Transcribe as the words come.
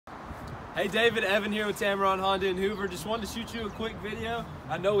Hey David, Evan here with Tameron Honda in Hoover. Just wanted to shoot you a quick video.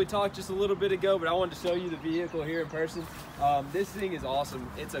 I know we talked just a little bit ago, but I wanted to show you the vehicle here in person. This thing is awesome.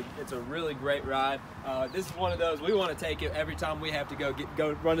 It's a really great ride. This is one of those, we want to take it every time we have to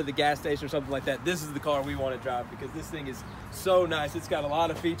go run to the gas station or something like that. This is the car we want to drive because this thing is so nice. It's got a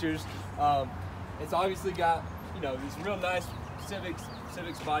lot of features. It's obviously got, you know, this real nice Civic's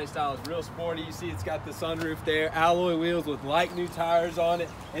body style is real sporty. You see it's got the sunroof there, alloy wheels with like new tires on it.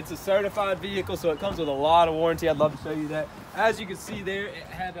 It's a certified vehicle, so it comes with a lot of warranty. I'd love to show you that. As you can see there, it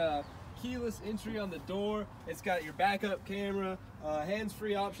had a keyless entry on the door. It's got your backup camera,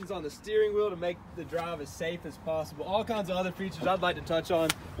 hands-free options on the steering wheel to make the drive as safe as possible. All kinds of other features I'd like to touch on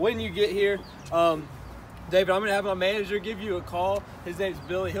when you get here. David, I'm going to have my manager give you a call. His name's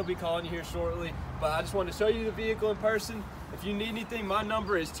Billy. He'll be calling you here shortly. But I just wanted to show you the vehicle in person. If you need anything, my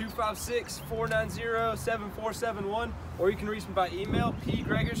number is 256-490-7471, or you can reach me by email,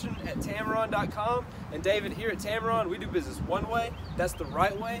 pgregerson@tameron.com. And David, here at Tameron, we do business one way. That's the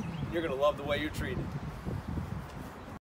right way. You're going to love the way you're treated.